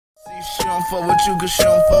She don't fuck with you cause she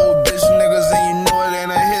don't fuck with bitch niggas, and you know it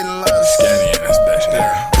ain't a hidden love. Scanny ass bitch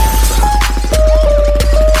there.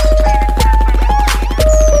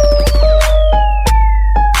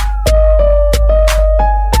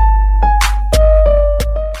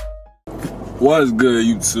 What's good,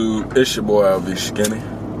 YouTube? It's your boy LV Skinny.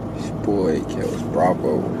 It's your boy Kels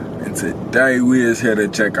Bravo. And today we is here to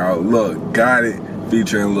check out Gotit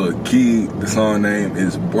featuring Keed. The song name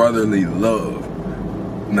is Brotherly Love.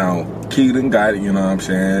 Now, Keed and Gotit, you know what I'm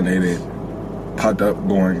saying? They done popped up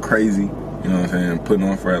going crazy, you know what I'm saying? Putting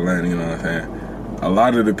on for Atlanta, you know what I'm saying? A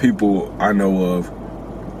lot of the people I know of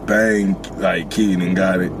bang like Keed and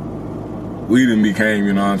Gotit. We done became,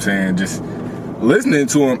 you know what I'm saying, just listening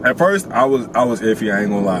to him. At first, I was iffy, I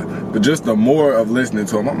ain't gonna lie. But just the more of listening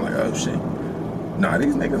to him, I'm like, oh shit. Nah,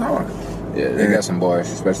 these niggas hard. Yeah, they got some bars,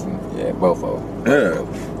 especially, both of them.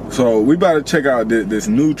 Yeah. So, we about to check out this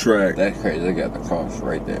new track. That's crazy, they got the cross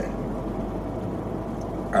right there.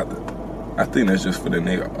 I think that's just for the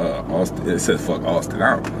nigga, Austin. It says fuck Austin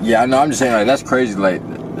out. Yeah, I know, I'm just saying, like, that's crazy, like,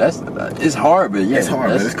 it's hard, but yeah. It's hard,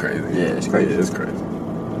 but it's crazy. Yeah, it's crazy. Yeah, it's crazy.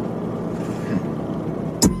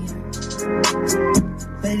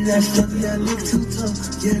 Baby, that struggle, yeah, look too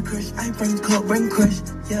tough. Yeah, crush, I bring cup, bring crush.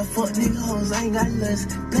 Yeah, fuck nigga hoes, I ain't got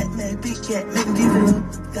lust. Black man, big cat, make him give it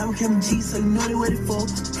up. Down Kevin G, so you know they waiting for.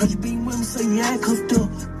 Heard you being with him, so you ain't cuffed up.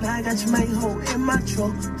 Now I got your main hoe in my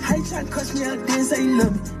truck. How you try to crush me out there, say you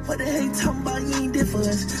love me? What the hell you talking about, you ain't there for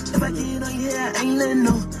us. If I get on your head, I ain't letting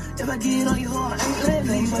no. If I get on your heart, I ain't letting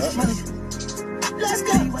no. Please watch your mouth. Let's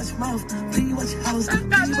go. Please watch your mouth. Please watch your house.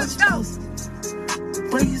 Please watch your house.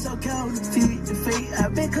 But you so cold, feet and fate, I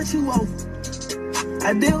been cut you off.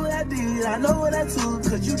 I did what I did, I know what I took,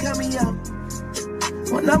 cause you cut me out.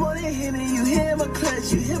 When I'm on that Henny, you hear my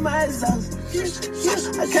clutch, you hear my exhaust.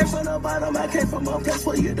 I came from the bottom, I came from a place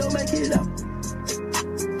where you don't make it up.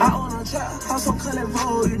 I own a trap, house on Cullen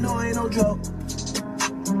Road, you know ain't no joke.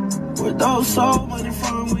 With those soul money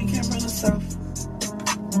from, we came from the south.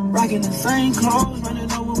 Rocking the same clothes,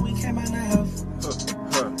 running over when we came out the house.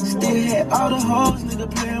 Still had all the hoes,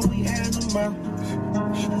 nigga playing, we had them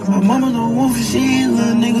out. My mama don't want for shit,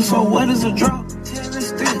 little nigga, so what is a drop?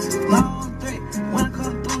 Terrorist threats, long threat. When I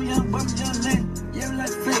come through, young bump, young man, yeah, we like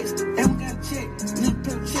flex. And we got a check, nigga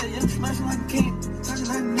pep check, yeah, we smashing like a king. Talking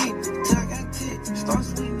like Nick, till I got tick. Start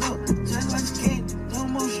sweeting up, just like skin. No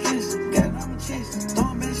more stress, got it on my chest.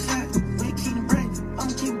 Throwing back shot, we keep the break.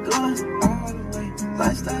 I'ma keep going all the way.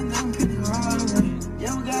 Lifestyle now, I'm pretty hard away.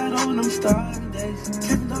 Yeah, we got on them starting days.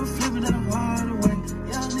 Kept on flipping that hard away.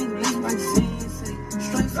 Young nigga living like CNC.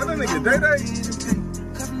 That nigga Day-Day.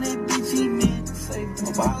 Cuffing that bitch, he meant to say.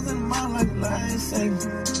 My balls in the mouth like a lion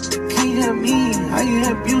saver. Can you help me? How you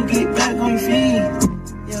help you get back on your feet?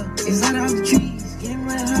 Yeah, it's out of the trees. Getting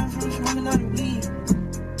red hot from smoking out the bleed.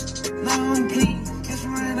 Now I'm pleased. Catch me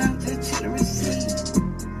right out, just check the receipt.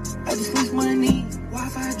 I just switched my knee.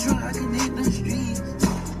 Wi-Fi drunk, I can hit the streets.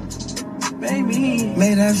 Baby,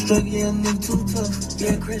 made that struggle, yeah, nigga too tough.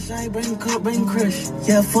 Yeah, crush, I ain't bring cup, bring crush.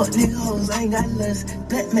 Yeah, fuck nigga hoes, I ain't got lust.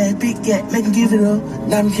 Black man, big cat, make him give it up.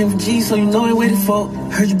 Now I'm Kevin G, so you know it waiting for.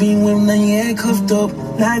 Heard you being with him, now you ain't cuffed up.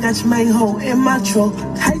 Now I got your main hoe in my truck.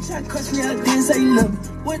 How you try to crush me out there, say you love me?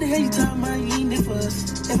 What the hell you talking about, you ain't there for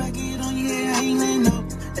us. If I get on your head, I ain't letting up.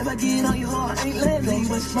 If I get on your heart, I ain't letting up. Please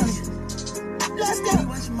watch your mouth. Let's go. Please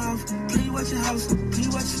watch your mouth. Please watch your house. Please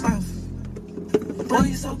watch your spouse. Boy,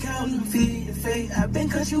 you so counting, feet and fate, I been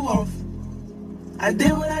cut you off. I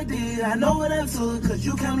did what I did, I know what I took, cause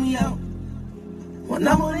you count me out. When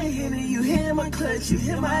I'm on that Henny, you hear my clutch, you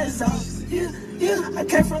hear my exhaust. Yeah, I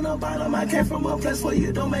came from the bottom, I came from a place where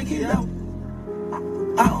you don't make it out.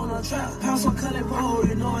 I own a trap, house on Cullen Road,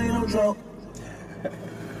 you know ain't no joke.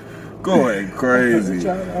 Going crazy.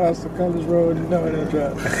 House on Cullen Road, you know ain't no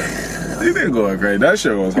joke. You been going crazy. That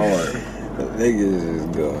shit was hard. Niggas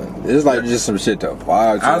is going. It's like just some shit to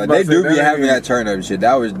vibe. Like, they do be having that turn up shit.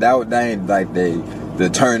 That ain't like the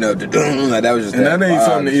turn up, like that was just. And that ain't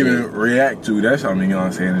something to even react to. That's something, you know what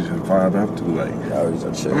I'm saying, it's just vibe up to. Like, that was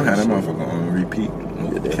just shit. I'm gonna have that motherfucker on repeat. No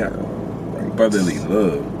cap. Brotherly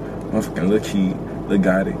love. Motherfucking Keed,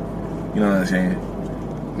 Gotit. You know what I'm saying?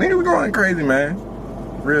 Nigga, we going crazy, man.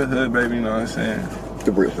 Real hood, baby, you know what I'm saying?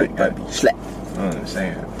 The real hood, baby. Slap. You know what I'm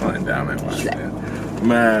saying? Fun down that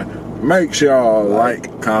man. Make sure y'all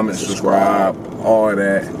like, comment, subscribe, all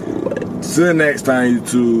that. Till next time,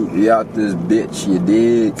 YouTube. We out this bitch, you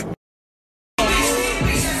dig?